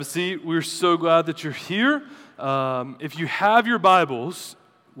See, we're so glad that you're here. If you have your Bibles,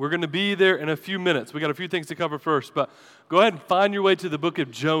 we're going to be there in a few minutes. We got a few things to cover first, but go ahead and find your way to the book of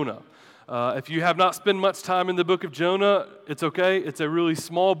Jonah. If you have not spent much time in the book of Jonah, it's okay. It's a really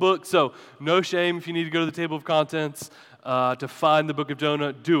small book, so no shame if you need to go to the table of contents to find the book of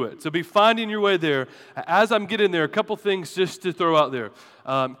Jonah, do it. So be finding your way there. As I'm getting there, a couple things just to throw out there.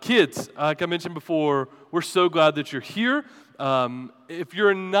 Kids, like I mentioned before, we're so glad that you're here. If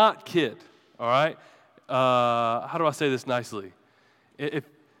you're not kid, all right, how do I say this nicely? If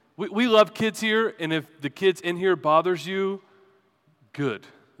we love kids here, and if the kids in here bothers you, good.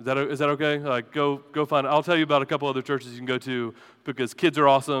 Is that okay? Like, go find it. I'll tell you about a couple other churches you can go to because kids are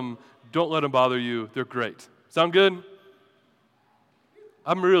awesome. Don't let them bother you. They're great. Sound good?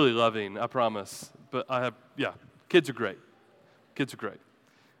 I'm really loving, I promise. But kids are great. Kids are great.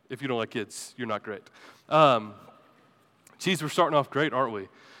 If you don't like kids, you're not great. Geez, we're starting off great, aren't we?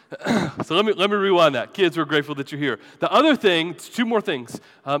 So let me rewind that. Kids, we're grateful that you're here. The other thing, two more things.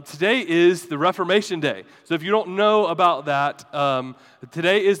 Today is the Reformation Day. So if you don't know about that,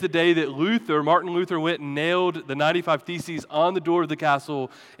 today is the day that Martin Luther went and nailed the 95 Theses on the door of the castle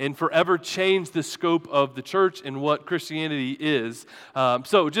and forever changed the scope of the church and what Christianity is.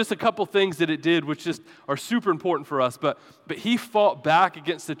 So just a couple things that it did, which just are super important for us. But he fought back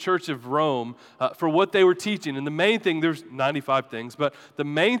against the Church of Rome for what they were teaching. And the main thing, there's 95 things, but the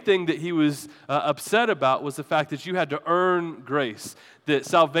main thing that he was upset about was the fact that you had to earn grace, that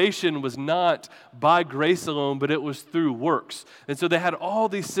salvation was not by grace alone, but it was through works. And so they had all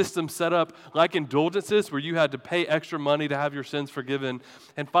these systems set up like indulgences where you had to pay extra money to have your sins forgiven.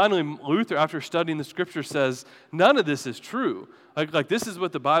 And finally, Luther, after studying the scripture, says, none of this is true. Like this is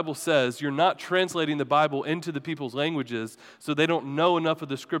what the Bible says. You're not translating the Bible into the people's languages, so they don't know enough of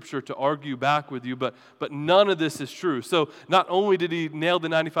the scripture to argue back with you, but none of this is true. So not only did he nail the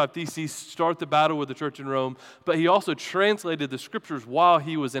 95 Theses, start the battle with the church in Rome, but he also translated the scriptures while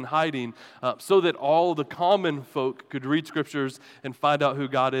he was in hiding so that all the common folk could read scriptures and find out who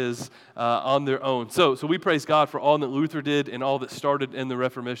God is on their own. So we praise God for all that Luther did and all that started in the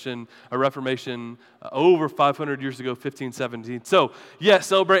Reformation over 500 years ago, 1517. So, yes,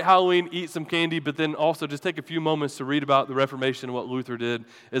 celebrate Halloween, eat some candy, but then also just take a few moments to read about the Reformation and what Luther did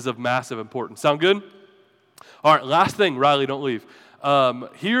is of massive importance. Sound good? All right, last thing, Riley, don't leave.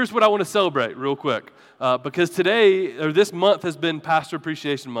 Here's what I want to celebrate real quick. Because this month has been Pastor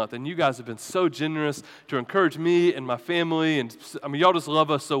Appreciation Month, and you guys have been so generous to encourage me and my family, and I mean, y'all just love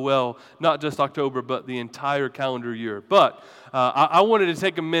us so well, not just October, but the entire calendar year. But I wanted to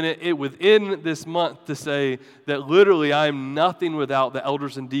take a minute within this month to say that literally I am nothing without the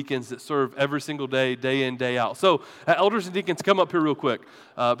elders and deacons that serve every single day, day in, day out. So elders and deacons, come up here real quick,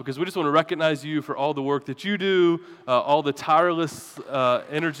 because we just want to recognize you for all the work that you do, all the tireless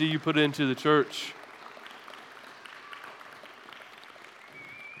energy you put into the church.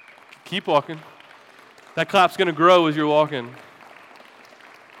 Keep walking. That clap's going to grow as you're walking.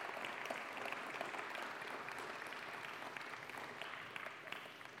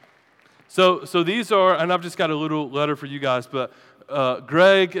 So these are, and I've just got a little letter for you guys, but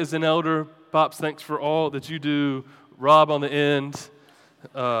Greg is an elder. Pops, thanks for all that you do. Rob on the end.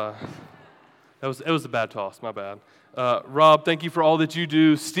 It was a bad toss, my bad. Rob, thank you for all that you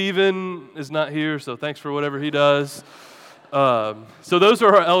do. Stephen is not here, so thanks for whatever he does. So those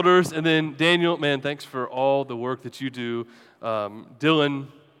are our elders, and then Daniel, man, thanks for all the work that you do. Dylan,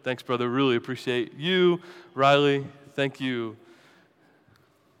 thanks, brother, really appreciate you. Riley, thank you.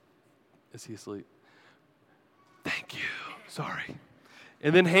 Is he asleep? Thank you. Sorry.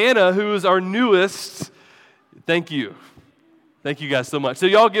 And then Hannah, who is our newest, thank you. Thank you guys so much. So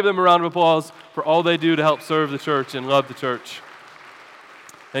y'all give them a round of applause for all they do to help serve the church and love the church.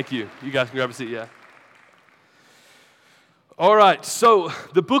 Thank you. You guys can grab a seat, yeah. All right, so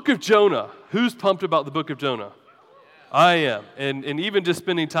the book of Jonah. Who's pumped about the book of Jonah? I am, and even just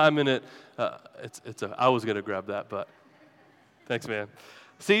spending time in it, I was going to grab that, but thanks, man.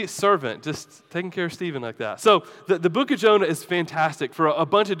 See, servant, just taking care of Stephen like that. So the book of Jonah is fantastic for a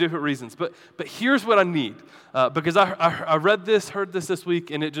bunch of different reasons, but here's what I need, because I read this, heard this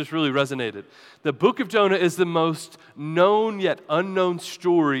week, and it just really resonated. The book of Jonah is the most known yet unknown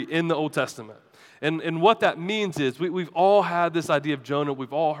story in the Old Testament. And what that means is we've all had this idea of Jonah.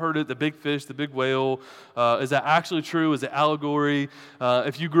 We've all heard it, the big fish, the big whale. Is that actually true? Is it allegory?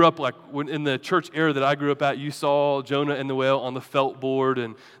 If you grew up in the church era that I grew up at, you saw Jonah and the whale on the felt board,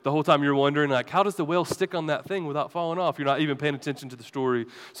 and the whole time you're wondering, how does the whale stick on that thing without falling off? You're not even paying attention to the story.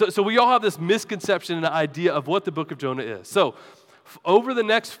 So we all have this misconception and idea of what the book of Jonah is. So Over the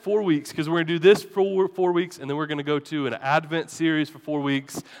next 4 weeks, because we're going to do this for 4 weeks, and then we're going to go to an Advent series for 4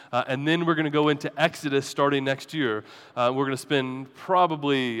 weeks, and then we're going to go into Exodus starting next year. We're going to spend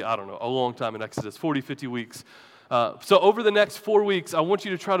probably, I don't know, a long time in Exodus, 40, 50 weeks. So over the next 4 weeks, I want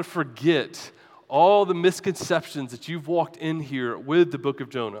you to try to forget all the misconceptions that you've walked in here with the book of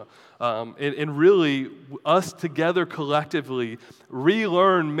Jonah. And really, us together collectively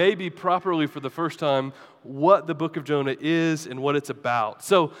relearn, maybe properly for the first time, what the book of Jonah is and what it's about.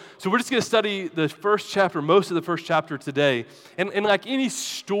 So we're just going to study the first chapter, most of the first chapter today. And like any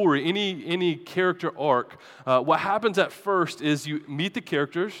story, any character arc, what happens at first is you meet the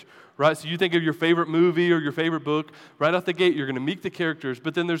characters, right? So you think of your favorite movie or your favorite book, right out the gate, you're going to meet the characters,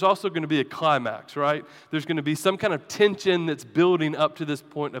 but then there's also going to be a climax, right? There's going to be some kind of tension that's building up to this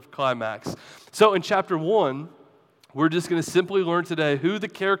point of climax. So in chapter 1, we're just going to simply learn today who the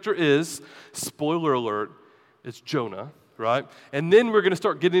character is. Spoiler alert, it's Jonah, right? And then we're going to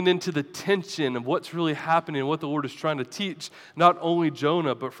start getting into the tension of what's really happening and what the Lord is trying to teach, not only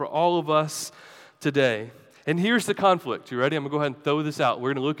Jonah, but for all of us today. And here's the conflict. You ready? I'm going to go ahead and throw this out. We're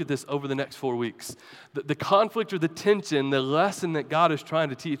going to look at this over the next 4 weeks. The conflict or the tension, the lesson that God is trying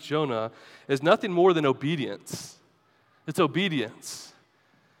to teach Jonah is nothing more than obedience. It's obedience.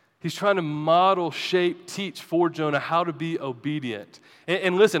 He's trying to model, shape, teach for Jonah how to be obedient.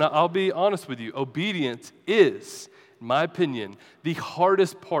 And listen, I'll be honest with you. Obedience is, in my opinion, the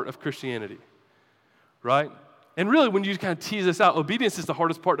hardest part of Christianity, right? And really, when you kind of tease this out, obedience is the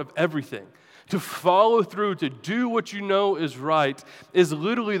hardest part of everything. To follow through, to do what you know is right, is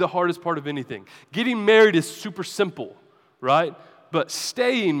literally the hardest part of anything. Getting married is super simple, right? But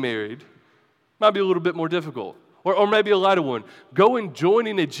staying married might be a little bit more difficult. Or maybe a lighter one.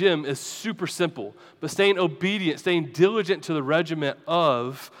 Joining a gym is super simple, but staying obedient, staying diligent to the regiment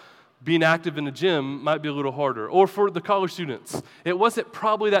of being active in the gym might be a little harder. Or for the college students, it wasn't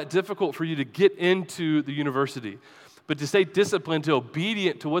probably that difficult for you to get into the university. But to stay disciplined, to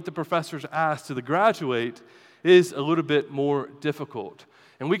obedient to what the professors ask to the graduate is a little bit more difficult.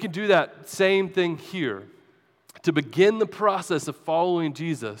 And we can do that same thing here. To begin the process of following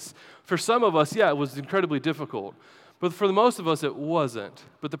Jesus, for some of us, it was incredibly difficult. But for the most of us, it wasn't.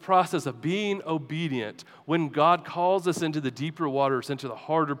 But the process of being obedient, when God calls us into the deeper waters, into the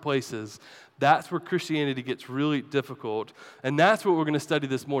harder places, that's where Christianity gets really difficult. And that's what we're going to study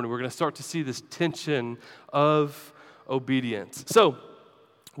this morning. We're going to start to see this tension of obedience. So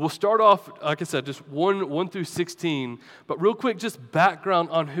we'll start off, like I said, just 1 through 16, but real quick, just background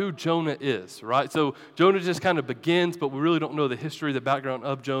on who Jonah is, right? So Jonah just kind of begins, but we really don't know the history, the background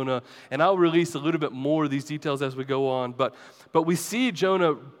of Jonah, and I'll release a little bit more of these details as we go on, but we see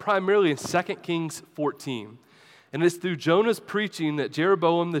Jonah primarily in 2 Kings 14, and it's through Jonah's preaching that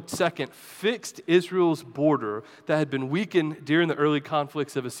Jeroboam II fixed Israel's border that had been weakened during the early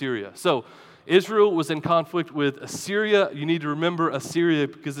conflicts of Assyria. So Israel was in conflict with Assyria. You need to remember Assyria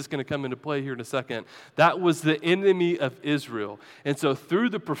because it's going to come into play here in a second. That was the enemy of Israel. And so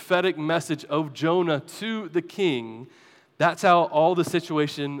through the prophetic message of Jonah to the king, that's how all the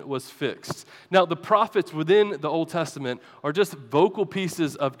situation was fixed. Now, the prophets within the Old Testament are just vocal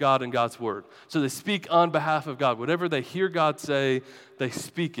pieces of God and God's word. So they speak on behalf of God. Whatever they hear God say, they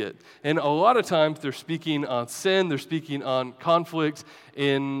speak it. And a lot of times they're speaking on sin, they're speaking on conflict,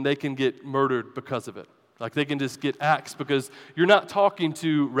 and they can get murdered because of it. Like they can just get axed because you're not talking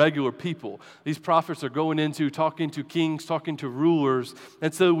to regular people. These prophets are going into talking to kings, talking to rulers.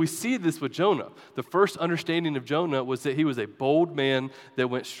 And so we see this with Jonah. The first understanding of Jonah was that he was a bold man that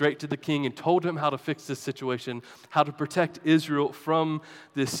went straight to the king and told him how to fix this situation, how to protect Israel from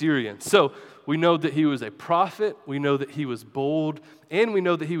the Assyrians. So we know that he was a prophet, we know that he was bold, and we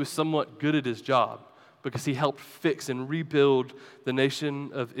know that he was somewhat good at his job, because he helped fix and rebuild the nation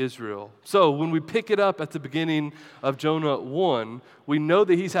of Israel. So when we pick it up at the beginning of Jonah 1, we know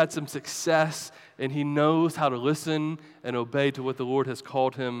that he's had some success and he knows how to listen and obey to what the Lord has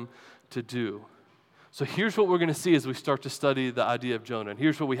called him to do. So here's what we're going to see as we start to study the idea of Jonah. And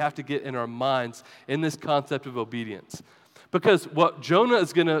here's what we have to get in our minds in this concept of obedience. Because what Jonah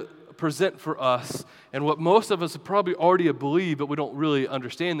is going to present for us, and what most of us probably already believe, but we don't really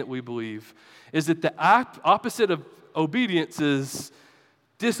understand that we believe, is that the opposite of obedience is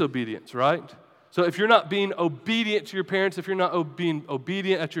disobedience, right? So if you're not being obedient to your parents, if you're not being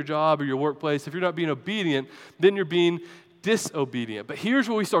obedient at your job or your workplace, if you're not being obedient, then you're being disobedient. But here's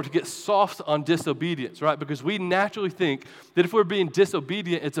where we start to get soft on disobedience, right? Because we naturally think that if we're being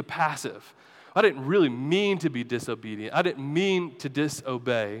disobedient, it's a passive. I didn't really mean to be disobedient. I didn't mean to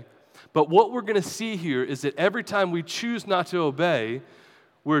disobey. But what we're going to see here is that every time we choose not to obey,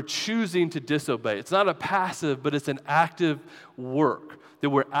 we're choosing to disobey. It's not a passive, but it's an active work that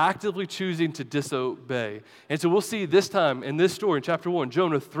we're actively choosing to disobey. And so we'll see this time in this story, in chapter 1,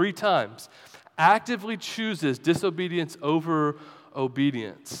 Jonah 3 times actively chooses disobedience over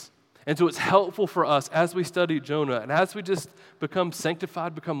obedience. And so it's helpful for us as we study Jonah and as we just become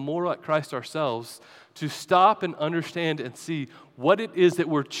sanctified, become more like Christ ourselves, to stop and understand and see what it is that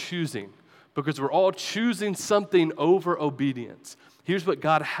we're choosing, because we're all choosing something over obedience. Here's what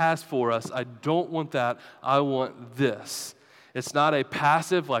God has for us. I don't want that. I want this. It's not a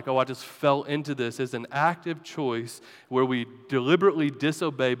passive, like, oh, I just fell into this. It's an active choice where we deliberately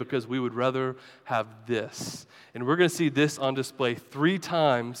disobey because we would rather have this. And we're going to see this on display 3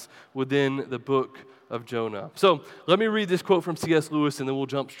 times within the book of Jonah. So let me read this quote from C.S. Lewis, and then we'll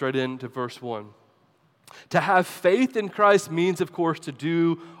jump straight into verse 1. To have faith in Christ means, of course, to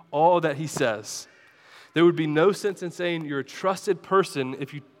do all that he says. There would be no sense in saying you're a trusted person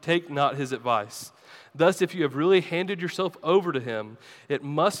if you take not his advice. Thus, if you have really handed yourself over to him, it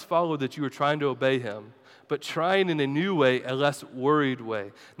must follow that you are trying to obey him, but trying in a new way, a less worried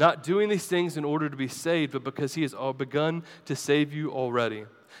way. Not doing these things in order to be saved, but because he has begun to save you already.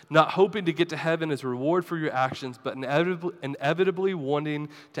 Not hoping to get to heaven as a reward for your actions, but inevitably wanting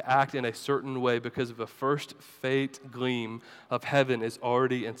to act in a certain way because of a first faint gleam of heaven is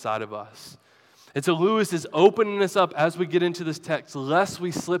already inside of us. And so Lewis is opening us up as we get into this text, lest we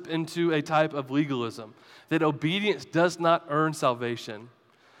slip into a type of legalism, that obedience does not earn salvation,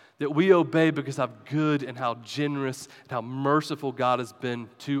 that we obey because how good and how generous and how merciful God has been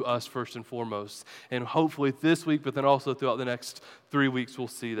to us first and foremost. And hopefully this week, but then also throughout the next 3 weeks, we'll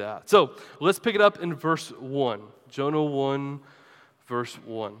see that. So let's pick it up in verse 1. Jonah 1, verse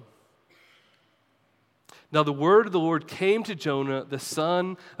 1. Now the word of the Lord came to Jonah, the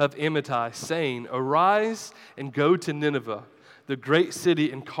son of Amittai, saying, Arise and go to Nineveh, the great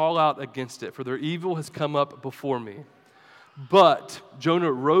city, and call out against it, for their evil has come up before me. But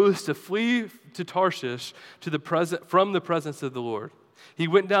Jonah rose to flee to Tarshish from the presence of the Lord. He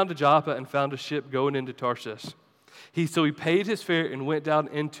went down to Joppa and found a ship going into Tarshish. So he paid his fare and went down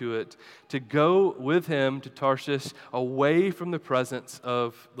into it to go with him to Tarshish, away from the presence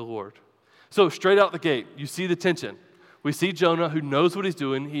of the Lord. So straight out the gate, you see the tension. We see Jonah, who knows what he's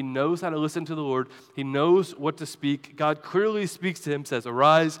doing. He knows how to listen to the Lord. He knows what to speak. God clearly speaks to him, says,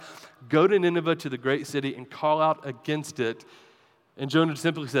 Arise, go to Nineveh, to the great city, and call out against it. And Jonah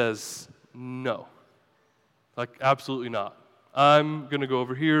simply says, no. Like, absolutely not. I'm going to go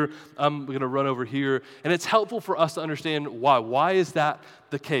over here. I'm going to run over here. And it's helpful for us to understand why. Why is that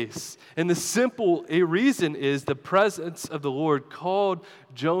the case? And the simple reason is the presence of the Lord called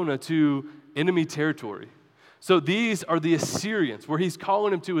Jonah to enemy territory. So these are the Assyrians. Where he's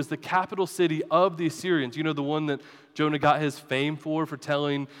calling him to is the capital city of the Assyrians. You know, the one that Jonah got his fame for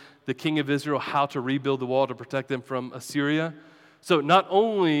telling the king of Israel how to rebuild the wall to protect them from Assyria. So not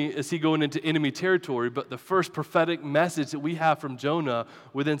only is he going into enemy territory, but the first prophetic message that we have from Jonah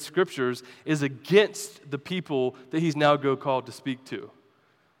within Scriptures is against the people that he's now called to speak to.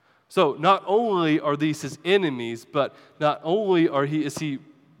 So not only are these his enemies, but not only is he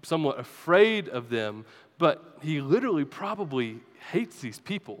somewhat afraid of them, but he literally probably hates these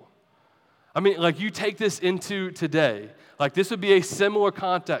people. I mean, like, you take this into today. Like, this would be a similar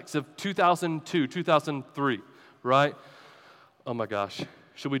context of 2002, 2003, right? Oh my gosh.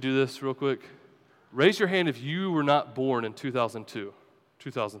 Should we do this real quick? Raise your hand if you were not born in 2002,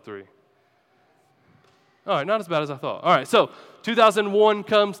 2003. All right, not as bad as I thought. All right, so 2001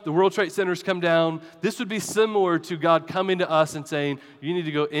 comes, the World Trade Centers come down. This would be similar to God coming to us and saying, you need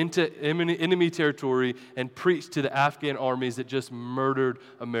to go into enemy territory and preach to the Afghan armies that just murdered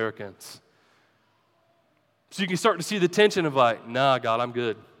Americans. So you can start to see the tension of like, nah, God, I'm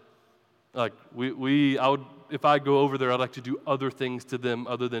good. Like, if I go over there, I'd like to do other things to them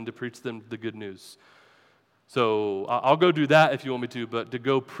other than to preach them the good news. So I'll go do that if you want me to, but to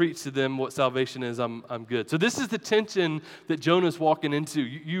go preach to them what salvation is, I'm good. So this is the tension that Jonah's walking into.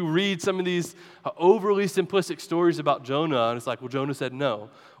 You read some of these overly simplistic stories about Jonah, and it's like, well, Jonah said no.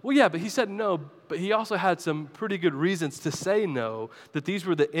 Well, yeah, but he said no, but he also had some pretty good reasons to say no, that these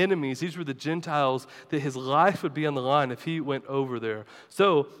were the enemies, these were the Gentiles, that his life would be on the line if he went over there.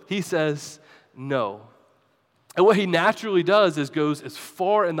 So he says no. And what he naturally does is goes as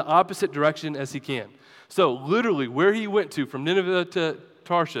far in the opposite direction as he can. So literally where he went to from Nineveh to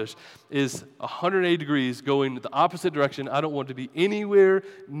Tarshish is 180 degrees going the opposite direction. I don't want to be anywhere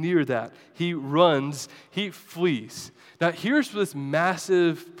near that. He runs, he flees. Now here's this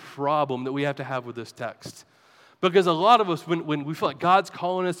massive problem that we have to have with this text. Because a lot of us, when we feel like God's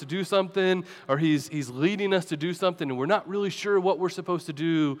calling us to do something or he's leading us to do something and we're not really sure what we're supposed to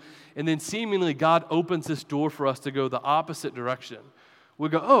do, and then seemingly God opens this door for us to go the opposite direction. We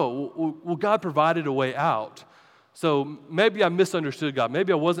go, oh, well, God provided a way out. So maybe I misunderstood God.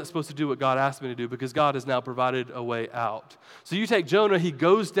 Maybe I wasn't supposed to do what God asked me to do because God has now provided a way out. So you take Jonah, he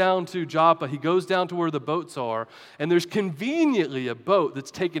goes down to Joppa, he goes down to where the boats are, and there's conveniently a boat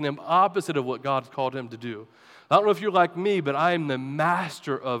that's taking him opposite of what God called him to do. I don't know if you're like me, but I am the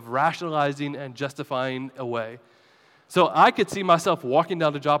master of rationalizing and justifying a way. So I could see myself walking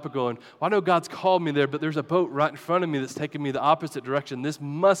down to Joppa going, well, I know God's called me there, but there's a boat right in front of me that's taking me the opposite direction. This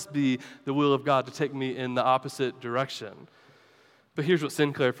must be the will of God to take me in the opposite direction. But here's what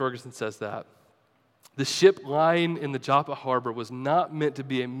Sinclair Ferguson says that. The ship lying in the Joppa harbor was not meant to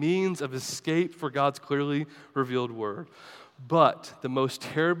be a means of escape for God's clearly revealed word, but the most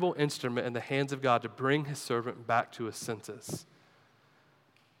terrible instrument in the hands of God to bring his servant back to his senses.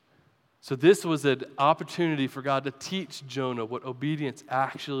 So this was an opportunity for God to teach Jonah what obedience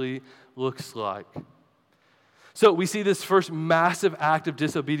actually looks like. So we see this first massive act of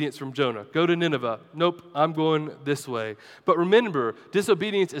disobedience from Jonah. Go to Nineveh. Nope, I'm going this way. But remember,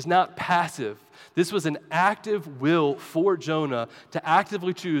 disobedience is not passive. This was an active will for Jonah to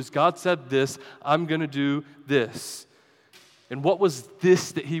actively choose, God said this, I'm going to do this. And what was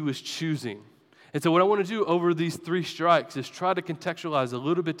this that he was choosing? And so what I want to do over these 3 strikes is try to contextualize a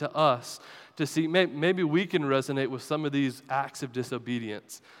little bit to us to see maybe we can resonate with some of these acts of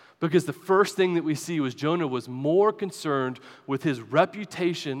disobedience. Because the first thing that we see was Jonah was more concerned with his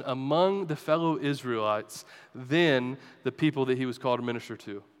reputation among the fellow Israelites than the people that he was called to minister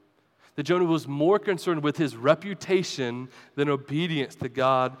to. That Jonah was more concerned with his reputation than obedience to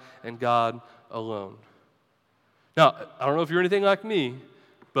God and God alone. Now, I don't know if you're anything like me,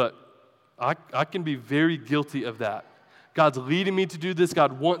 but I can be very guilty of that. God's leading me to do this.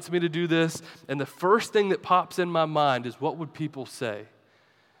 God wants me to do this. And the first thing that pops in my mind is, what would people say?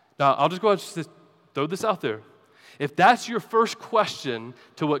 Now, I'll just go ahead and just throw this out there. If that's your first question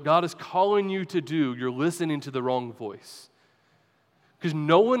to what God is calling you to do, you're listening to the wrong voice. Because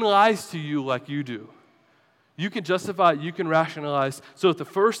no one lies to you like you do. You can justify it, you can rationalize. So if the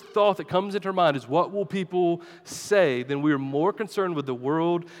first thought that comes into our mind is what will people say, then we are more concerned with the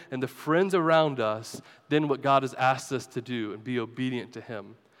world and the friends around us than what God has asked us to do and be obedient to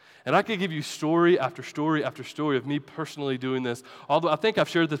him. And I could give you story after story after story of me personally doing this. Although I think I've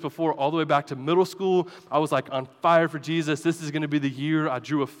shared this before, all the way back to middle school, I was like on fire for Jesus. This is going to be the year I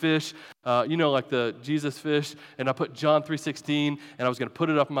drew a fish, like the Jesus fish, and I put John 3:16, and I was going to put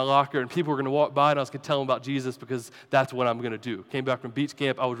it up in my locker, and people were going to walk by, and I was going to tell them about Jesus because that's what I'm going to do. Came back from beach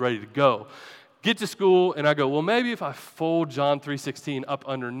camp, I was ready to go. Get to school, and I go, well, maybe if I fold John 3:16 up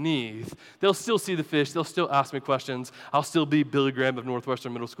underneath, they'll still see the fish. They'll still ask me questions. I'll still be Billy Graham of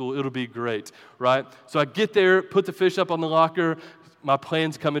Northwestern Middle School. It'll be great, right? So I get there, put the fish up on the locker. My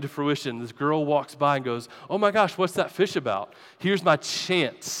plans come into fruition. This girl walks by and goes, oh, my gosh, what's that fish about? Here's my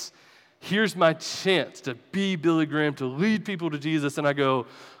chance. Here's my chance to be Billy Graham, to lead people to Jesus. And I go,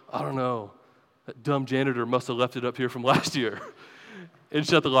 I don't know. That dumb janitor must have left it up here from last year. And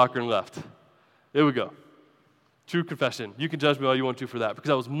shut the locker and left. There we go. True confession. You can judge me all you want to for that, because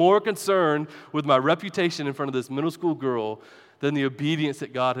I was more concerned with my reputation in front of this middle school girl than the obedience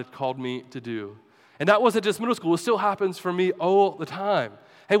that God had called me to do. And that wasn't just middle school. It still happens for me all the time.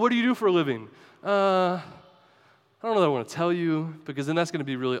 Hey, what do you do for a living? I don't know that I want to tell you, because then that's going to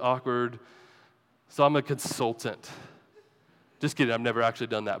be really awkward. So I'm a consultant. Just kidding, I've never actually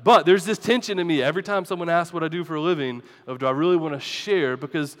done that. But there's this tension in me every time someone asks what I do for a living of, do I really want to share?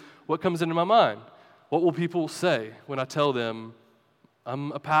 Because what comes into my mind? What will people say when I tell them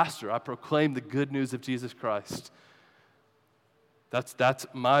I'm a pastor? I proclaim the good news of Jesus Christ. That's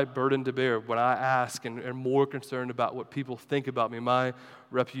my burden to bear when I ask and am more concerned about what people think about me, my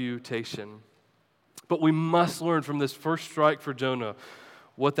reputation. But we must learn from this first strike for Jonah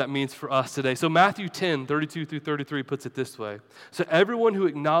what that means for us today. So Matthew 10, 32 through 33 puts it this way. So everyone who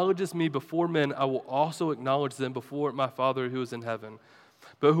acknowledges me before men, I will also acknowledge them before my Father who is in heaven.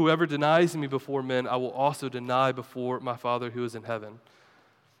 But whoever denies me before men, I will also deny before my Father who is in heaven.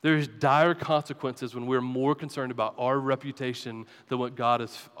 There's dire consequences when we're more concerned about our reputation than what God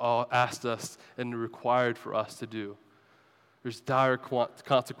has asked us and required for us to do. There's dire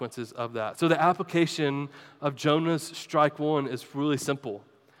consequences of that. So the application of Jonah's strike one is really simple.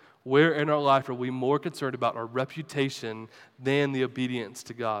 Where in our life are we more concerned about our reputation than the obedience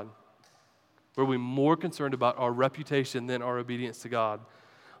to God? Were we more concerned about our reputation than our obedience to God?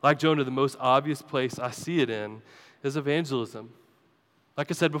 Like Jonah, the most obvious place I see it in is evangelism. Like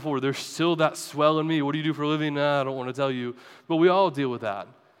I said before, there's still that swell in me. What do you do for a living? Nah, I don't want to tell you. But we all deal with that.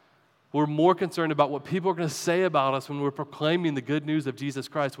 We're more concerned about what people are going to say about us when we're proclaiming the good news of Jesus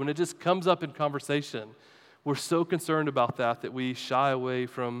Christ. When it just comes up in conversation, we're so concerned about that we shy away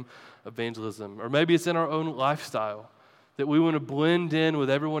from evangelism. Or maybe it's in our own lifestyle, that we want to blend in with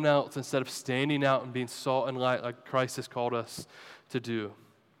everyone else instead of standing out and being salt and light like Christ has called us to do.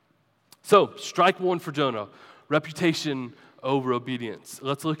 So, strike one for Jonah, reputation over obedience.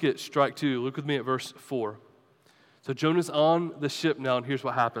 Let's look at strike two. Look with me at verse 4. So Jonah's on the ship now, and here's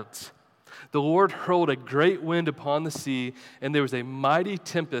what happens. The Lord hurled a great wind upon the sea, and there was a mighty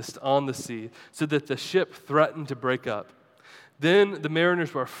tempest on the sea, so that the ship threatened to break up. Then the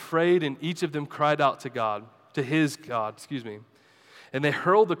mariners were afraid, and each of them cried out to his God. And they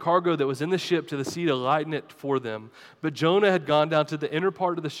hurled the cargo that was in the ship to the sea to lighten it for them. But Jonah had gone down to the inner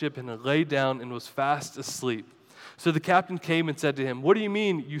part of the ship and had laid down and was fast asleep. So the captain came and said to him, "What do you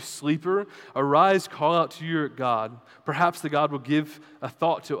mean, you sleeper? Arise, call out to your God. Perhaps the God will give a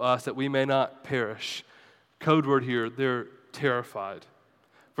thought to us that we may not perish." Code word here, they're terrified.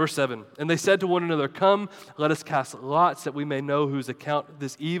 Verse 7, and they said to one another, "Come, let us cast lots that we may know whose account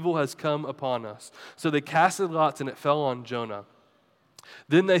this evil has come upon us." So they casted lots, and it fell on Jonah.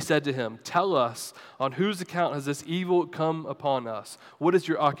 Then they said to him, "Tell us, on whose account has this evil come upon us? What is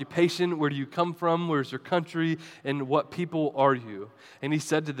your occupation? Where do you come from? Where is your country? And what people are you?" And he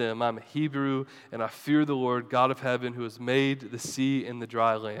said to them, "I'm a Hebrew, and I fear the Lord, God of heaven, who has made the sea and the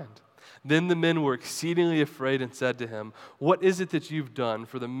dry land." Then the men were exceedingly afraid and said to him, "What is it that you've done?"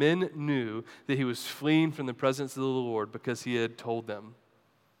 For the men knew that he was fleeing from the presence of the Lord because he had told them.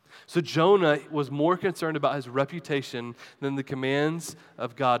 So Jonah was more concerned about his reputation than the commands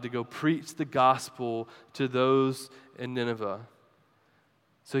of God to go preach the gospel to those in Nineveh.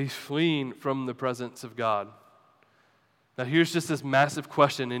 So he's fleeing from the presence of God. Now here's just this massive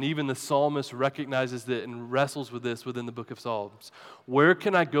question, and even the psalmist recognizes it and wrestles with this within the book of Psalms. Where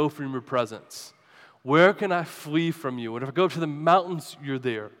can I go from your presence? Where can I flee from you? And if I go to the mountains, you're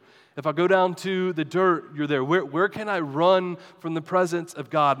there. If I go down to the dirt, you're there. Where can I run from the presence of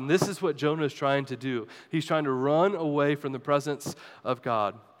God? And this is what Jonah is trying to do. He's trying to run away from the presence of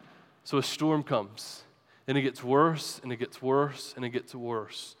God. So a storm comes, and it gets worse, and it gets worse, and it gets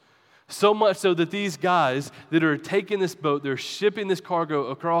worse. So much so that these guys that are taking this boat, they're shipping this cargo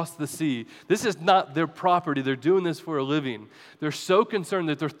across the sea. This is not their property. They're doing this for a living. They're so concerned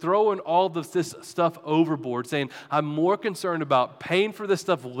that they're throwing all of this stuff overboard, saying, "I'm more concerned about paying for this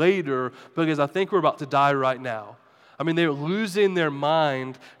stuff later because I think we're about to die right now." I mean, they're losing their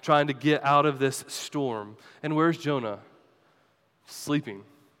mind trying to get out of this storm. And where's Jonah? Sleeping.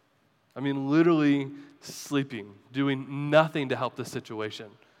 I mean, literally sleeping, doing nothing to help the situation.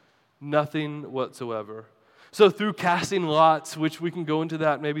 Nothing whatsoever. So through casting lots, which we can go into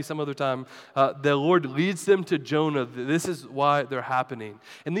that maybe some other time, the Lord leads them to Jonah. This is why they're happening.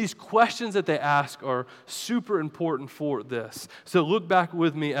 And these questions that they ask are super important for this. So look back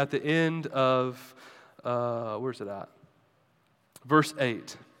with me at the end of, where's it at? Verse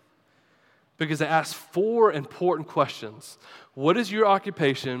 8. Because they ask 4 important questions. What is your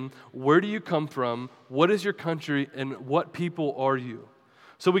occupation? Where do you come from? What is your country? And what people are you?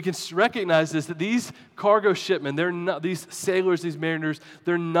 So we can recognize this, that these cargo shipmen, they're not, these sailors, these mariners,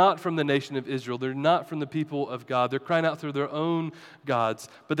 they're not from the nation of Israel. They're not from the people of God. They're crying out through their own gods,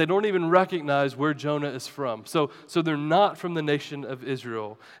 but they don't even recognize where Jonah is from. So they're not from the nation of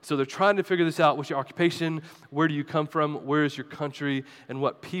Israel. So they're trying to figure this out. What's your occupation? Where do you come from? Where is your country? And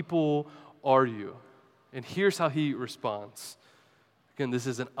what people are you? And here's how he responds. Again, this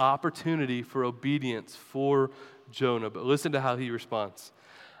is an opportunity for obedience for Jonah, but listen to how he responds.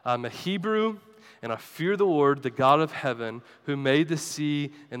 "I'm a Hebrew, and I fear the Lord, the God of heaven, who made the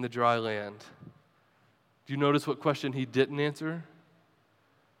sea and the dry land." Do you notice what question he didn't answer?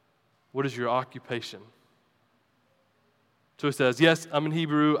 What is your occupation? So he says, yes, I'm in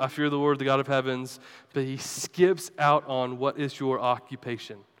Hebrew, I fear the Lord, the God of heavens, but he skips out on what is your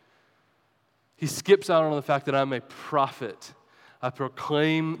occupation. He skips out on the fact that I'm a prophet. I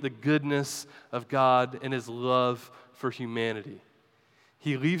proclaim the goodness of God and his love for humanity.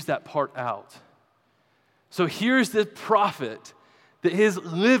 He leaves that part out. So here's this prophet that his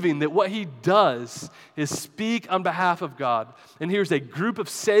living, that what he does is speak on behalf of God. And here's a group of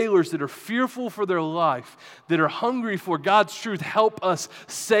sailors that are fearful for their life, that are hungry for God's truth. Help us,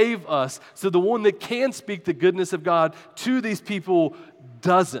 save us. So the one that can speak the goodness of God to these people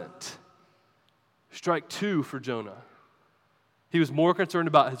doesn't. Strike 2 for Jonah. He was more concerned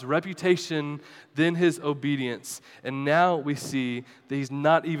about his reputation than his obedience. And now we see that he's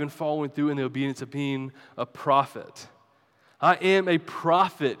not even following through in the obedience of being a prophet. I am a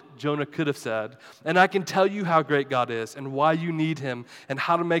prophet, Jonah could have said, and I can tell you how great God is and why you need him and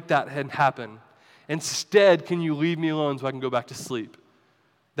how to make that happen. Instead, can you leave me alone so I can go back to sleep?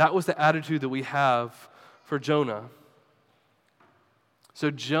 That was the attitude that we have for Jonah. So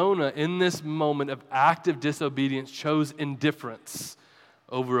Jonah, in this moment of active disobedience, chose indifference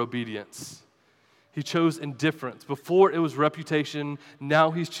over obedience. He chose indifference. Before it was reputation,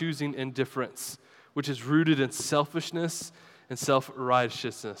 now he's choosing indifference, which is rooted in selfishness and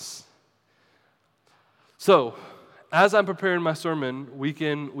self-righteousness. So, as I'm preparing my sermon week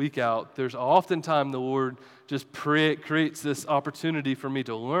in, week out, there's oftentimes the Lord just creates this opportunity for me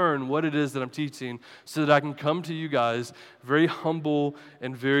to learn what it is that I'm teaching so that I can come to you guys very humble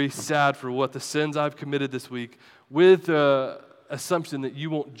and very sad for what the sins I've committed this week with the assumption that you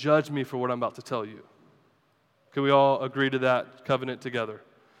won't judge me for what I'm about to tell you. Can we all agree to that covenant together?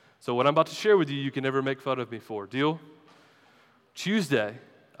 So what I'm about to share with you, you can never make fun of me for. Deal? Tuesday,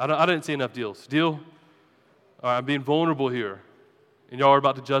 I didn't see enough deals. Deal? All right, I'm being vulnerable here. And y'all are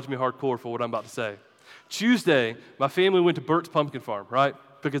about to judge me hardcore for what I'm about to say. Tuesday, my family went to Burt's Pumpkin Farm, right?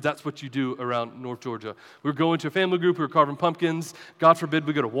 Because that's what you do around North Georgia. We were going to a family group, we were carving pumpkins. God forbid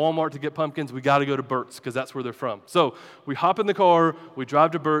we go to Walmart to get pumpkins. We got to go to Burt's because that's where they're from. So we hop in the car, we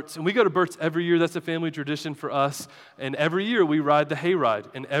drive to Burt's, and we go to Burt's every year. That's a family tradition for us. And every year we ride the hayride.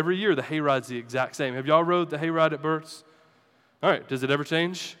 And every year the hayride's the exact same. Have y'all rode the hayride at Burt's? All right, does it ever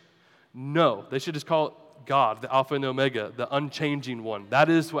change? No. They should just call it God, the Alpha and the Omega, the unchanging one. That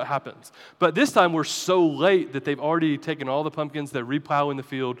is what happens. But this time we're so late that they've already taken all the pumpkins, they're replowing the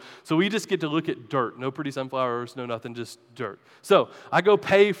field, so we just get to look at dirt. No pretty sunflowers, no nothing, just dirt. So I go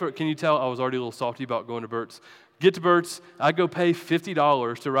pay for, can you tell I was already a little salty about going to Burt's? Get to Burt's, I go pay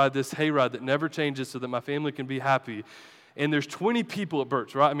 $50 to ride this hayride that never changes so that my family can be happy. And there's 20 people at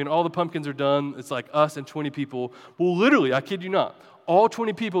Burt's, right? I mean, all the pumpkins are done. It's like us and 20 people. Well, literally, I kid you not, all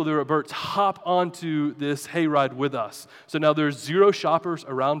 20 people that are at Burt's hop onto this hayride with us. So now there's 0 shoppers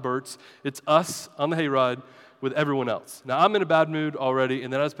around Burt's. It's us on the hayride with everyone else. Now, I'm in a bad mood already,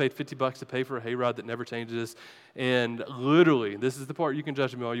 and then I just paid $50 to pay for a hayride that never changes. And literally, this is the part you can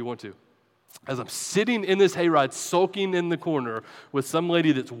judge me all you want to. As I'm sitting in this hayride, sulking in the corner with some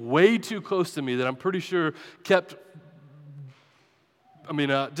lady that's way too close to me that I'm pretty sure kept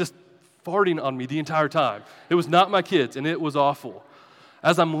just farting on me the entire time. It was not my kids, and it was awful.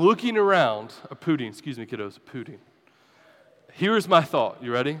 As I'm looking around, excuse me, kiddos, pooting. Here's my thought.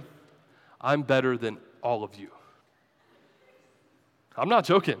 You ready? I'm better than all of you. I'm not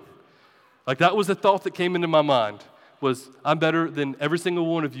joking. Like, that was the thought that came into my mind, was I'm better than every single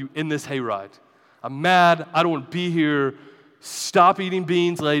one of you in this hayride. I'm mad. I don't want to be here. Stop eating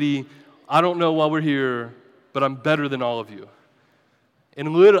beans, lady. I don't know why we're here, but I'm better than all of you.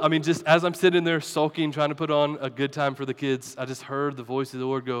 And just as I'm sitting there sulking, trying to put on a good time for the kids, I just heard the voice of the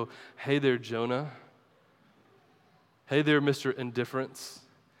Lord go, "Hey there, Jonah. Hey there, Mr. Indifference.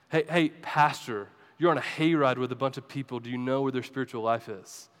 Hey, Pastor, you're on a hayride with a bunch of people. Do you know where their spiritual life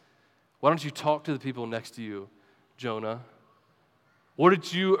is? Why don't you talk to the people next to you, Jonah?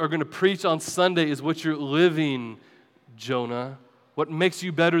 What you are going to preach on Sunday is what you're living, Jonah. What makes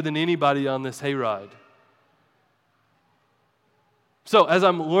you better than anybody on this hayride?" So as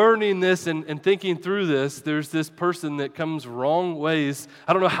I'm learning this and thinking through this, there's this person that comes wrong ways.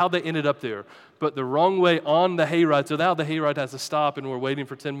 I don't know how they ended up there, but the wrong way on the hayride. So now the hayride has to stop, and we're waiting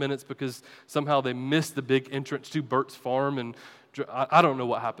for 10 minutes because somehow they missed the big entrance to Burt's farm, and I don't know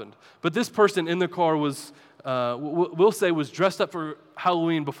what happened. But this person in the car was, we'll say, was dressed up for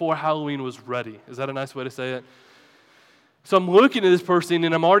Halloween before Halloween was ready. Is that a nice way to say it? So I'm looking at this person,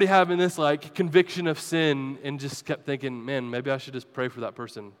 and I'm already having this conviction of sin, and just kept thinking, man, maybe I should just pray for that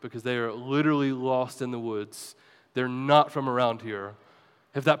person because they are literally lost in the woods. They're not from around here.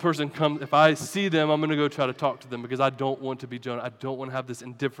 If that person comes, if I see them, I'm going to go try to talk to them because I don't want to be Jonah. I don't want to have this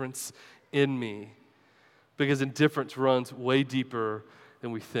indifference in me because indifference runs way deeper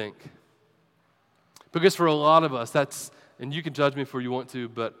than we think. Because for a lot of us, that's, and you can judge me if you want to,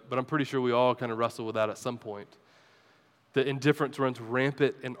 but I'm pretty sure we all kind of wrestle with that at some point. The indifference runs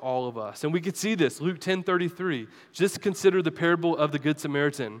rampant in all of us. And we could see this, Luke 10:33. Just consider the parable of the Good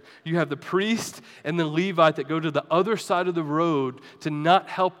Samaritan. You have the priest and the Levite that go to the other side of the road to not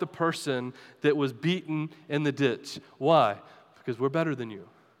help the person that was beaten in the ditch. Why? Because we're better than you.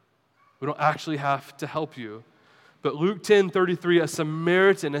 We don't actually have to help you. But Luke 10:33, a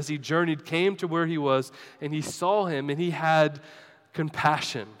Samaritan, as he journeyed, came to where he was, and he saw him, and he had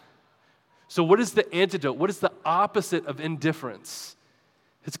compassion. So what is the antidote? What is the opposite of indifference?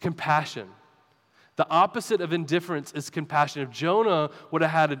 It's compassion. The opposite of indifference is compassion. If Jonah would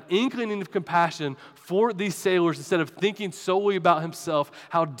have had an inkling of compassion for these sailors instead of thinking solely about himself,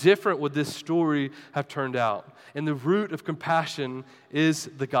 how different would this story have turned out? And the root of compassion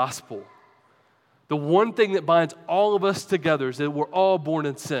is the gospel. The one thing that binds all of us together is that we're all born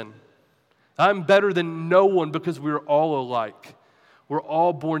in sin. I'm better than no one because we're all alike. We're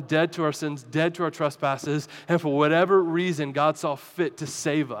all born dead to our sins, dead to our trespasses, and for whatever reason, God saw fit to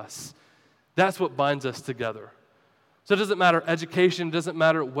save us. That's what binds us together. So it doesn't matter education, it doesn't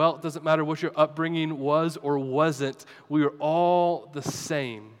matter wealth, it doesn't matter what your upbringing was or wasn't. We are all the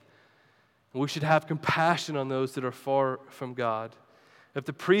same. And we should have compassion on those that are far from God. If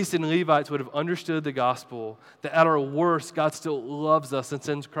the priests and Levites would have understood the gospel, that at our worst, God still loves us and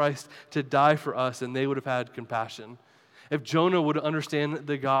sends Christ to die for us, and they would have had compassion. If Jonah would understand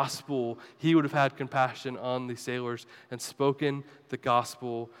the gospel, he would have had compassion on the sailors and spoken the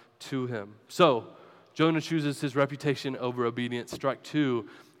gospel to him. So, Jonah chooses his reputation over obedience. Strike two,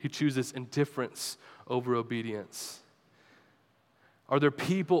 he chooses indifference over obedience. Are there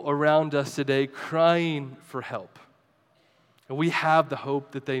people around us today crying for help? And we have the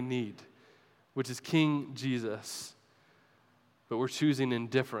hope that they need, which is King Jesus. But we're choosing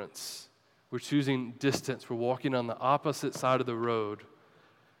indifference. We're choosing distance. We're walking on the opposite side of the road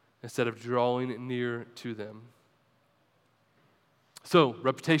instead of drawing near to them. So,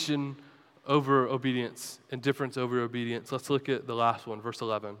 reputation over obedience, indifference over obedience. Let's look at the last one, verse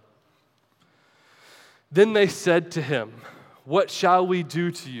 11. Then they said to him, "What shall we do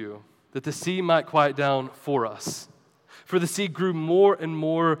to you, that the sea might quiet down for us?" For the sea grew more and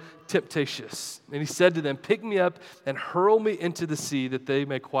more tempestuous. And he said to them, "Pick me up and hurl me into the sea, that they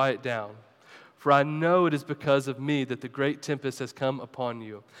may quiet down. For I know it is because of me that the great tempest has come upon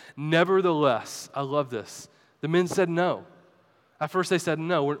you." Nevertheless, I love this, the men said no. At first they said,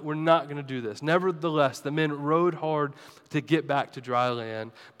 no, we're not going to do this. Nevertheless, the men rowed hard to get back to dry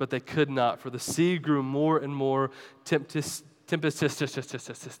land, but they could not, for the sea grew more and more tempestuous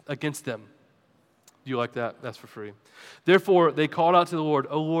against them. Do you like that? That's for free. Therefore, they called out to the Lord,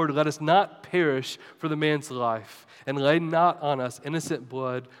 "O Lord, let us not perish for the man's life, and lay not on us innocent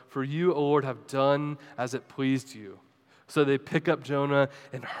blood, for you, O Lord, have done as it pleased you." So they picked up Jonah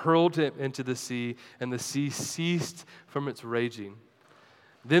and hurled him into the sea, and the sea ceased from its raging.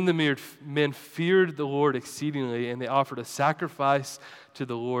 Then the men feared the Lord exceedingly, and they offered a sacrifice to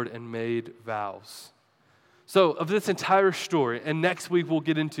the Lord and made vows. So of this entire story, and next week we'll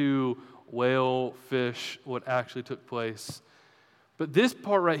get into whale, fish, what actually took place. But this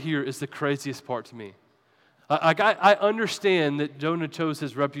part right here is the craziest part to me. I understand that Jonah chose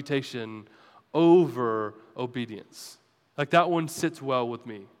his reputation over obedience. Like that one sits well with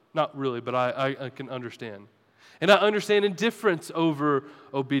me. Not really, but I can understand. And I understand indifference over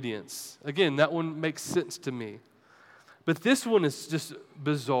obedience. Again, that one makes sense to me. But this one is just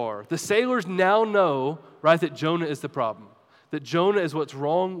bizarre. The sailors now know, right, that Jonah is the problem. That Jonah is what's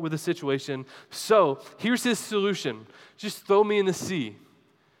wrong with the situation. So here's his solution. Just throw me in the sea.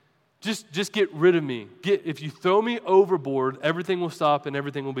 Just get rid of me. If you throw me overboard, everything will stop and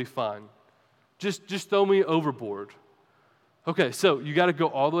everything will be fine. Just throw me overboard. Okay, so you got to go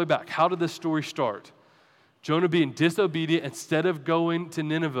all the way back. How did this story start? Jonah being disobedient, instead of going to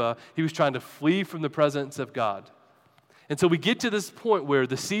Nineveh, he was trying to flee from the presence of God. And so we get to this point where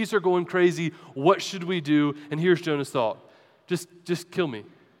the seas are going crazy. What should we do? And here's Jonah's thought. Just kill me.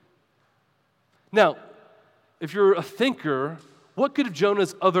 Now, if you're a thinker, what could have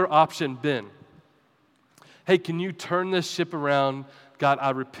Jonah's other option been? Hey, can you turn this ship around? God, I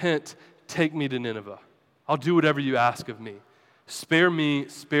repent. Take me to Nineveh. I'll do whatever you ask of me. Spare me,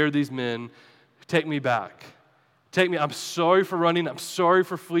 spare these men. Take me back. Take me. I'm sorry for running. I'm sorry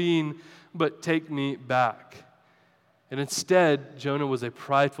for fleeing, but take me back. And instead, Jonah was a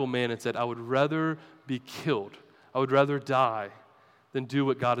prideful man and said, I would rather be killed. I would rather die than do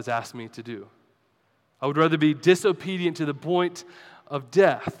what God has asked me to do. I would rather be disobedient to the point of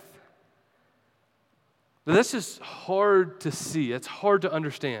death. Now, that's just hard to see. It's hard to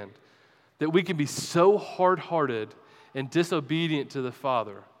understand that we can be so hard-hearted and disobedient to the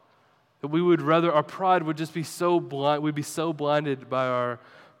Father that we would rather, our pride would just be so blind, we'd be so blinded by our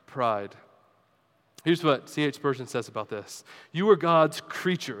pride. Here's what C.H. Spurgeon says about this. You are God's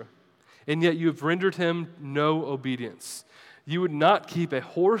creature, and yet you have rendered him no obedience. You would not keep a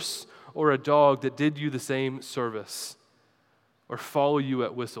horse or a dog that did you the same service or follow you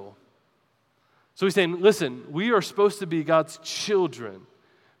at whistle. So he's saying, listen, we are supposed to be God's children,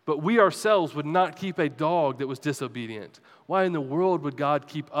 but we ourselves would not keep a dog that was disobedient. Why in the world would God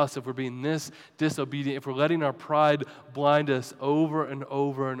keep us if we're being this disobedient, if we're letting our pride blind us over and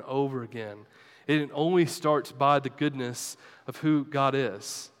over and over again? It only starts by the goodness of who God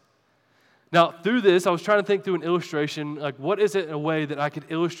is. Now, through this, I was trying to think through an illustration, like what is it in a way that I could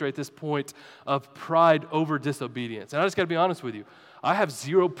illustrate this point of pride over disobedience? And I just got to be honest with you. I have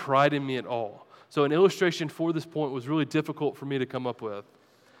zero pride in me at all. So an illustration for this point was really difficult for me to come up with.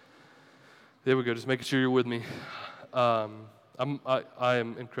 There we go, just making sure you're with me. I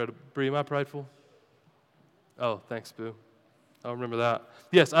am incredible. Bree, am I prideful? Oh, thanks, Boo. I'll remember that.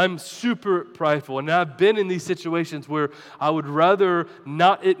 Yes, I'm super prideful, and I've been in these situations where I would rather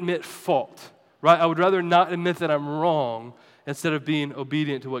not admit fault, right? I would rather not admit that I'm wrong instead of being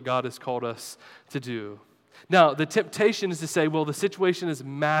obedient to what God has called us to do. Now, the temptation is to say, well, the situation is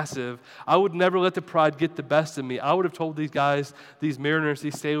massive. I would never let the pride get the best of me. I would have told these guys, these mariners,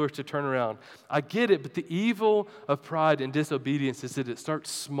 these sailors to turn around. I get it, but the evil of pride and disobedience is that it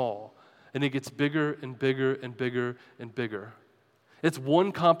starts small, and it gets bigger and bigger and bigger and bigger. It's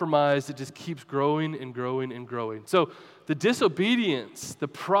one compromise that just keeps growing and growing and growing. So the disobedience, the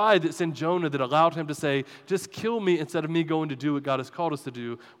pride that's in Jonah that allowed him to say, just kill me instead of me going to do what God has called us to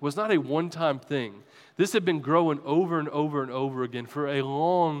do, was not a one-time thing. This had been growing over and over and over again for a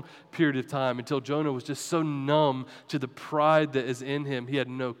long period of time until Jonah was just so numb to the pride that is in him, he had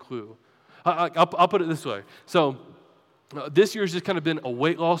no clue. I'll put it this way. So this year's just kind of been a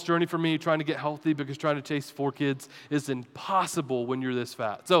weight loss journey for me, trying to get healthy because trying to chase 4 kids is impossible when you're this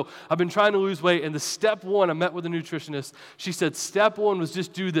fat. So I've been trying to lose weight, and the step one, I met with a nutritionist. She said, step one was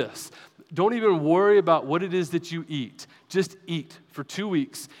just do this. Don't even worry about what it is that you eat. Just eat for 2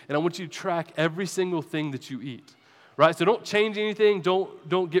 weeks, and I want you to track every single thing that you eat. Right? So don't change anything.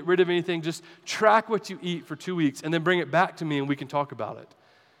 Don't get rid of anything. Just track what you eat for 2 weeks, and then bring it back to me, and we can talk about it.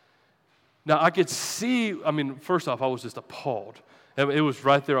 Now, I could see, first off, I was just appalled. It was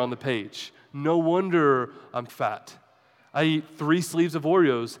right there on the page. No wonder I'm fat. I eat 3 sleeves of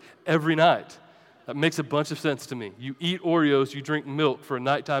Oreos every night. That makes a bunch of sense to me. You eat Oreos, you drink milk for a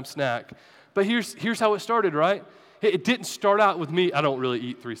nighttime snack. But here's how it started, right? It didn't start out with me, I don't really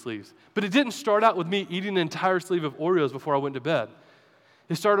eat 3 sleeves, but it didn't start out with me eating an entire sleeve of Oreos before I went to bed.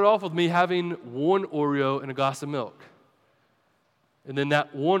 It started off with me having 1 Oreo and a glass of milk. And then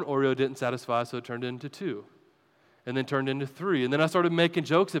that 1 Oreo didn't satisfy, so it turned into 2. And then turned into 3. And then I started making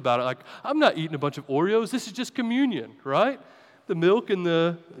jokes about it, like, I'm not eating a bunch of Oreos, this is just communion, right? The milk and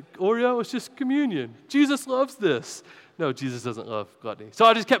the Oreo is just communion. Jesus loves this. No, Jesus doesn't love gluttony. So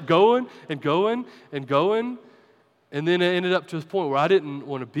I just kept going and going and going, and then it ended up to a point where I didn't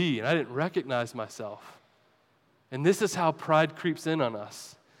want to be, and I didn't recognize myself. And this is how pride creeps in on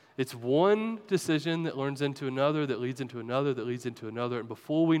us. It's one decision that leads into another, that leads into another, that leads into another. And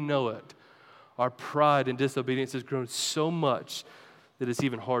before we know it, our pride and disobedience has grown so much that it's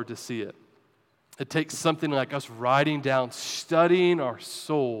even hard to see it. It takes something like us writing down, studying our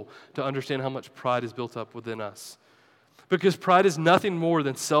soul to understand how much pride is built up within us. Because pride is nothing more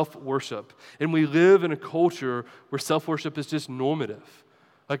than self-worship. And we live in a culture where self-worship is just normative.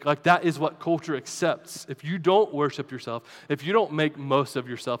 Like that is what culture accepts. If you don't worship yourself, if you don't make most of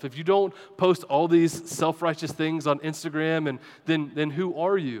yourself, if you don't post all these self-righteous things on Instagram, and then who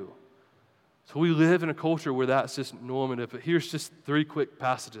are you? So we live in a culture where that's just normative. But here's just 3 quick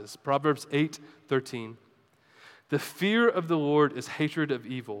passages. Proverbs 8:13. The fear of the Lord is hatred of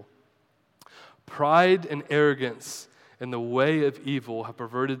evil. Pride and arrogance and the way of evil have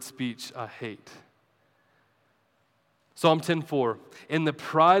perverted speech I hate. Psalm 10:4, in the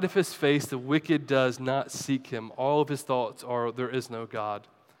pride of his face, the wicked does not seek him. All of his thoughts are, there is no God.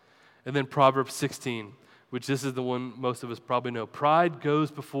 And then Proverbs 16, which this is the one most of us probably know. Pride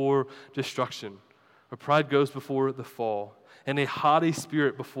goes before destruction, or pride goes before the fall, and a haughty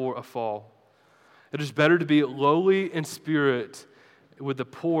spirit before a fall. It is better to be lowly in spirit with the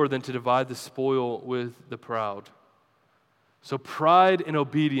poor than to divide the spoil with the proud. So pride and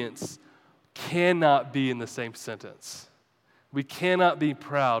obedience cannot be in the same sentence. We cannot be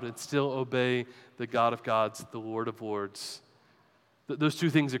proud and still obey the God of gods, the Lord of lords. Those 2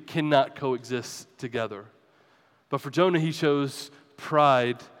 things cannot coexist together. But for Jonah, he chose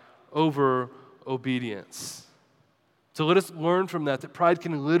pride over obedience. So let us learn from that pride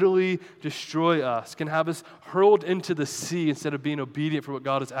can literally destroy us, can have us hurled into the sea instead of being obedient for what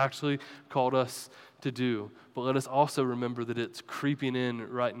God has actually called us to do. But let us also remember that it's creeping in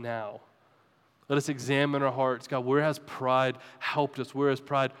right now. Let us examine our hearts. God, where has pride helped us? Where has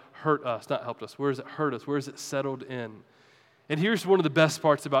pride hurt us? Not helped us. Where has it hurt us? Where has it settled in? And here's one of the best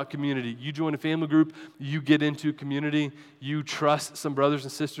parts about community. You join a family group, you get into community, you trust some brothers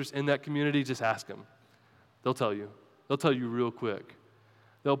and sisters in that community, just ask them. They'll tell you. They'll tell you real quick.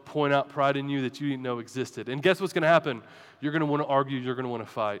 They'll point out pride in you that you didn't know existed. And guess what's going to happen? You're going to want to argue. You're going to want to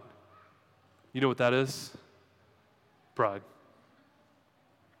fight. You know what that is? Pride.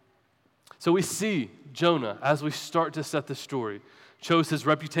 So we see Jonah, as we start to set the story, chose his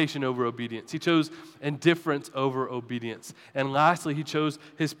reputation over obedience. He chose indifference over obedience. And lastly, he chose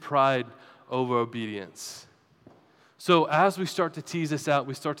his pride over obedience. So as we start to tease this out,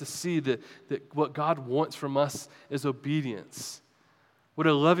 we start to see that what God wants from us is obedience. What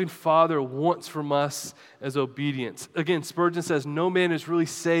a loving Father wants from us is obedience. Again, Spurgeon says, no man is really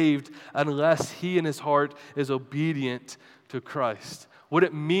saved unless he in his heart is obedient to Christ. What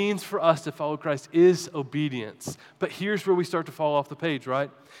it means for us to follow Christ is obedience. But here's where we start to fall off the page,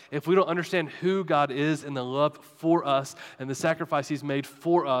 right? If we don't understand who God is and the love for us and the sacrifice He's made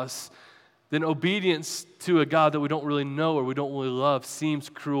for us, then obedience to a God that we don't really know or we don't really love seems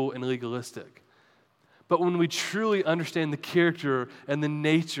cruel and legalistic. But when we truly understand the character and the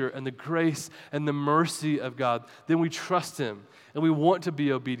nature and the grace and the mercy of God, then we trust Him and we want to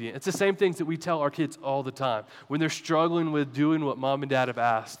be obedient. It's the same things that we tell our kids all the time. When they're struggling with doing what mom and dad have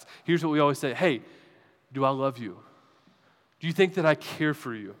asked, here's what we always say: hey, do I love you? Do you think that I care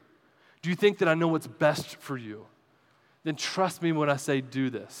for you? Do you think that I know what's best for you? Then trust me when I say do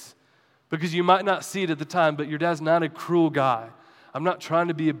this. Because you might not see it at the time, but your dad's not a cruel guy. I'm not trying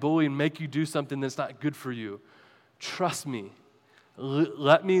to be a bully and make you do something that's not good for you. Trust me.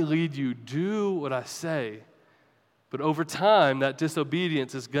 Let me lead you. Do what I say. But over time, that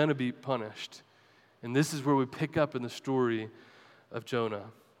disobedience is going to be punished. And this is where we pick up in the story of Jonah.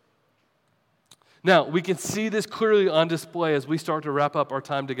 Now, we can see this clearly on display as we start to wrap up our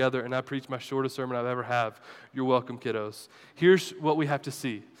time together, and I preach my shortest sermon I've ever had. You're welcome, kiddos. Here's what we have to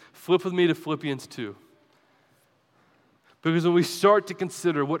see. Flip with me to Philippians 2. Because when we start to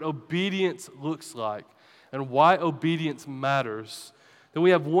consider what obedience looks like and why obedience matters, then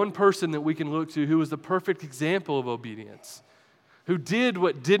we have one person that we can look to who was the perfect example of obedience, who did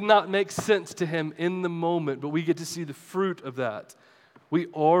what did not make sense to him in the moment, but we get to see the fruit of that. We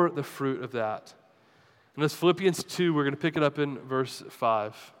are the fruit of that. And that's Philippians 2. We're going to pick it up in verse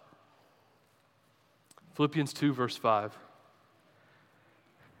 5. Philippians 2, verse 5.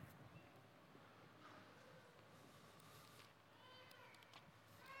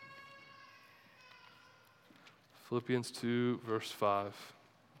 Philippians 2, verse 5.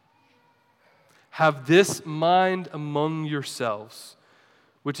 Have this mind among yourselves,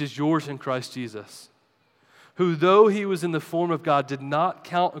 which is yours in Christ Jesus, who, though he was in the form of God, did not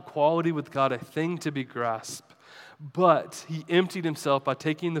count equality with God a thing to be grasped, but he emptied himself by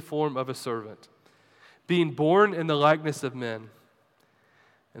taking the form of a servant, being born in the likeness of men.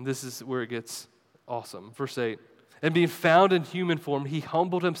 And this is where it gets awesome. Verse 8. And being found in human form, he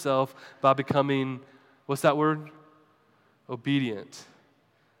humbled himself by becoming, what's that word? Obedient.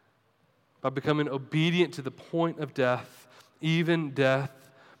 By becoming obedient to the point of death, even death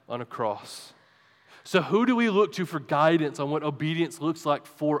on a cross. So who do we look to for guidance on what obedience looks like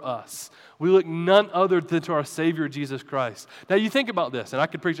for us? We look none other than to our Savior, Jesus Christ. Now you think about this, and I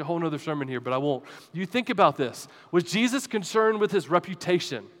could preach a whole other sermon here, but I won't. You think about this. Was Jesus concerned with his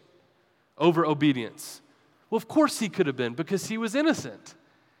reputation over obedience? Well, of course he could have been, because he was innocent.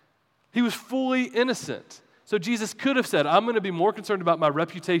 He was fully innocent. So Jesus could have said, I'm going to be more concerned about my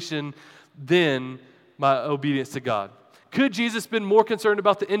reputation than my obedience to God. Could Jesus have been more concerned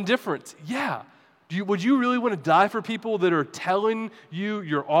about the indifference? Yeah. Would you really want to die for people that are telling you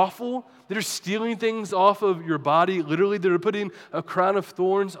you're awful, that are stealing things off of your body, literally that are putting a crown of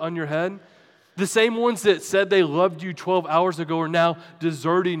thorns on your head? The same ones that said they loved you 12 hours ago are now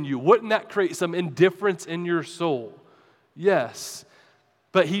deserting you. Wouldn't that create some indifference in your soul? Yes.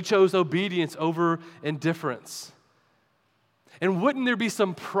 But he chose obedience over indifference. And wouldn't there be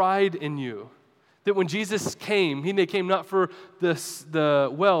some pride in you that when Jesus came, he came not for the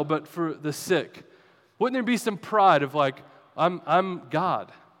well, but for the sick? Wouldn't there be some pride of like, I'm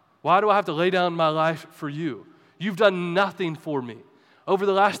God. Why do I have to lay down my life for you? You've done nothing for me. Over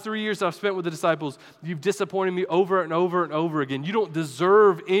the last 3 years I've spent with the disciples, you've disappointed me over and over and over again. You don't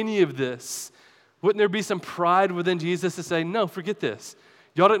deserve any of this. Wouldn't there be some pride within Jesus to say, no, forget this.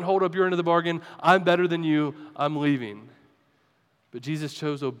 Y'all didn't hold up your end of the bargain. I'm better than you. I'm leaving. But Jesus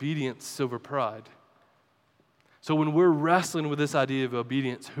chose obedience over pride. So when we're wrestling with this idea of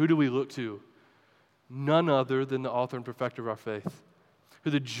obedience, who do we look to? None other than the author and perfecter of our faith,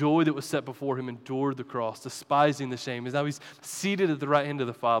 who the joy that was set before him endured the cross, despising the shame, is now he's seated at the right hand of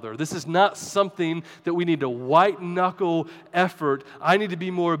the Father. This is not something that we need to white-knuckle effort. I need to be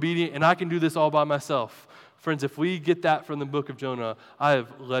more obedient, and I can do this all by myself. Friends, if we get that from the book of Jonah, I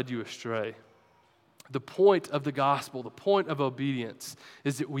have led you astray. The point of the gospel, the point of obedience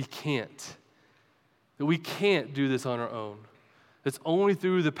is that we can't do this on our own. It's only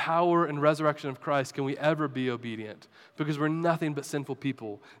through the power and resurrection of Christ can we ever be obedient, because we're nothing but sinful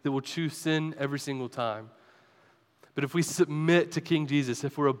people that will choose sin every single time. But if we submit to King Jesus,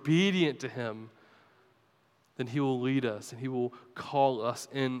 if we're obedient to him, then he will lead us and he will call us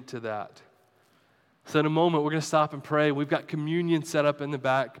into that. So in a moment, we're going to stop and pray. We've got communion set up in the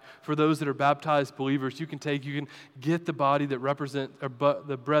back for those that are baptized believers. You can get the body that represents, or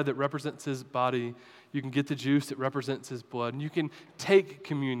the bread that represents his body. You can get the juice that represents his blood. And you can take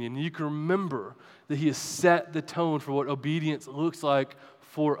communion. And you can remember that he has set the tone for what obedience looks like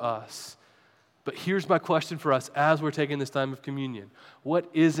for us. But here's my question for us as we're taking this time of communion. What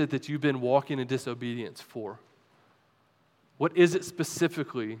is it that you've been walking in disobedience for? What is it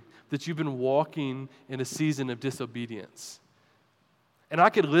specifically that you've been walking in a season of disobedience? And I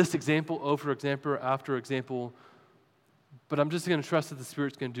could list example over example after example, but I'm just going to trust that the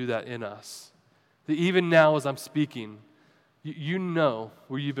Spirit's going to do that in us. That even now as I'm speaking, you know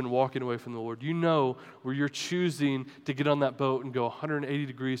where you've been walking away from the Lord. You know where you're choosing to get on that boat and go 180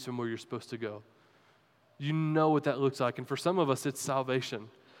 degrees from where you're supposed to go. You know what that looks like. And for some of us, it's salvation.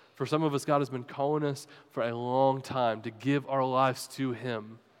 For some of us, God has been calling us for a long time to give our lives to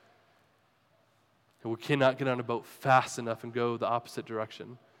him. And we cannot get on a boat fast enough and go the opposite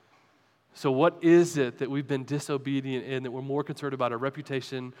direction. So what is it that we've been disobedient in, that we're more concerned about our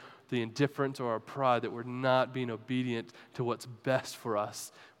reputation, the indifference, or our pride, that we're not being obedient to what's best for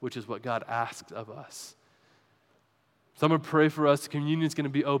us, which is what God asks of us? So I'm going to pray for us. Communion's going to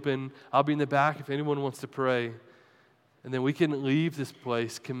be open. I'll be in the back if anyone wants to pray. And then we can leave this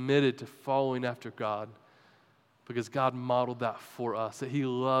place committed to following after God, because God modeled that for us, that he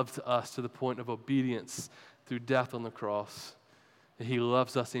loved us to the point of obedience through death on the cross. And he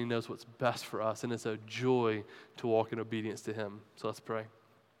loves us and he knows what's best for us, and it's a joy to walk in obedience to him. So let's pray.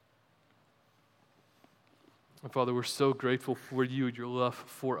 And Father, we're so grateful for you and your love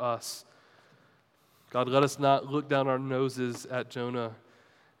for us. God, let us not look down our noses at Jonah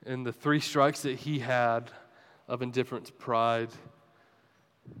and the 3 strikes that he had of indifference, pride,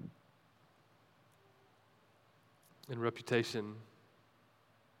 and reputation.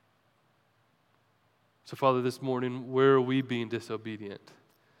 So, Father, this morning, where are we being disobedient?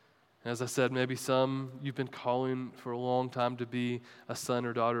 As I said, maybe some you've been calling for a long time to be a son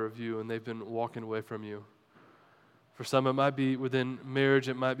or daughter of you, and they've been walking away from you. For some, it might be within marriage,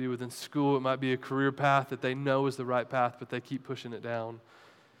 it might be within school, it might be a career path that they know is the right path, but they keep pushing it down.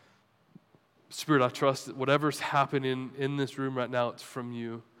 Spirit, I trust that whatever's happening in this room right now, it's from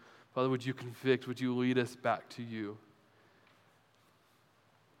you. Father, would you convict, would you lead us back to you?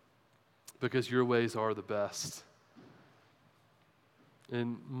 Because your ways are the best.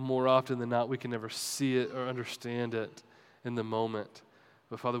 And more often than not, we can never see it or understand it in the moment.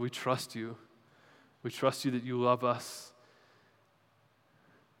 But Father, we trust you. We trust you that you love us,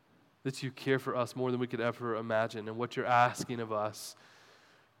 that you care for us more than we could ever imagine. And what you're asking of us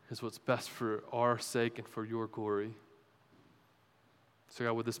is what's best for our sake and for your glory. So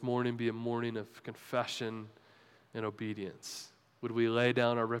God, would this morning be a morning of confession and obedience? Would we lay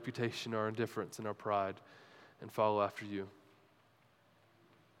down our reputation, our indifference, and our pride and follow after you?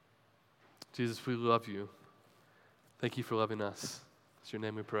 Jesus, we love you. Thank you for loving us. It's your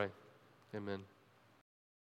name we pray. Amen.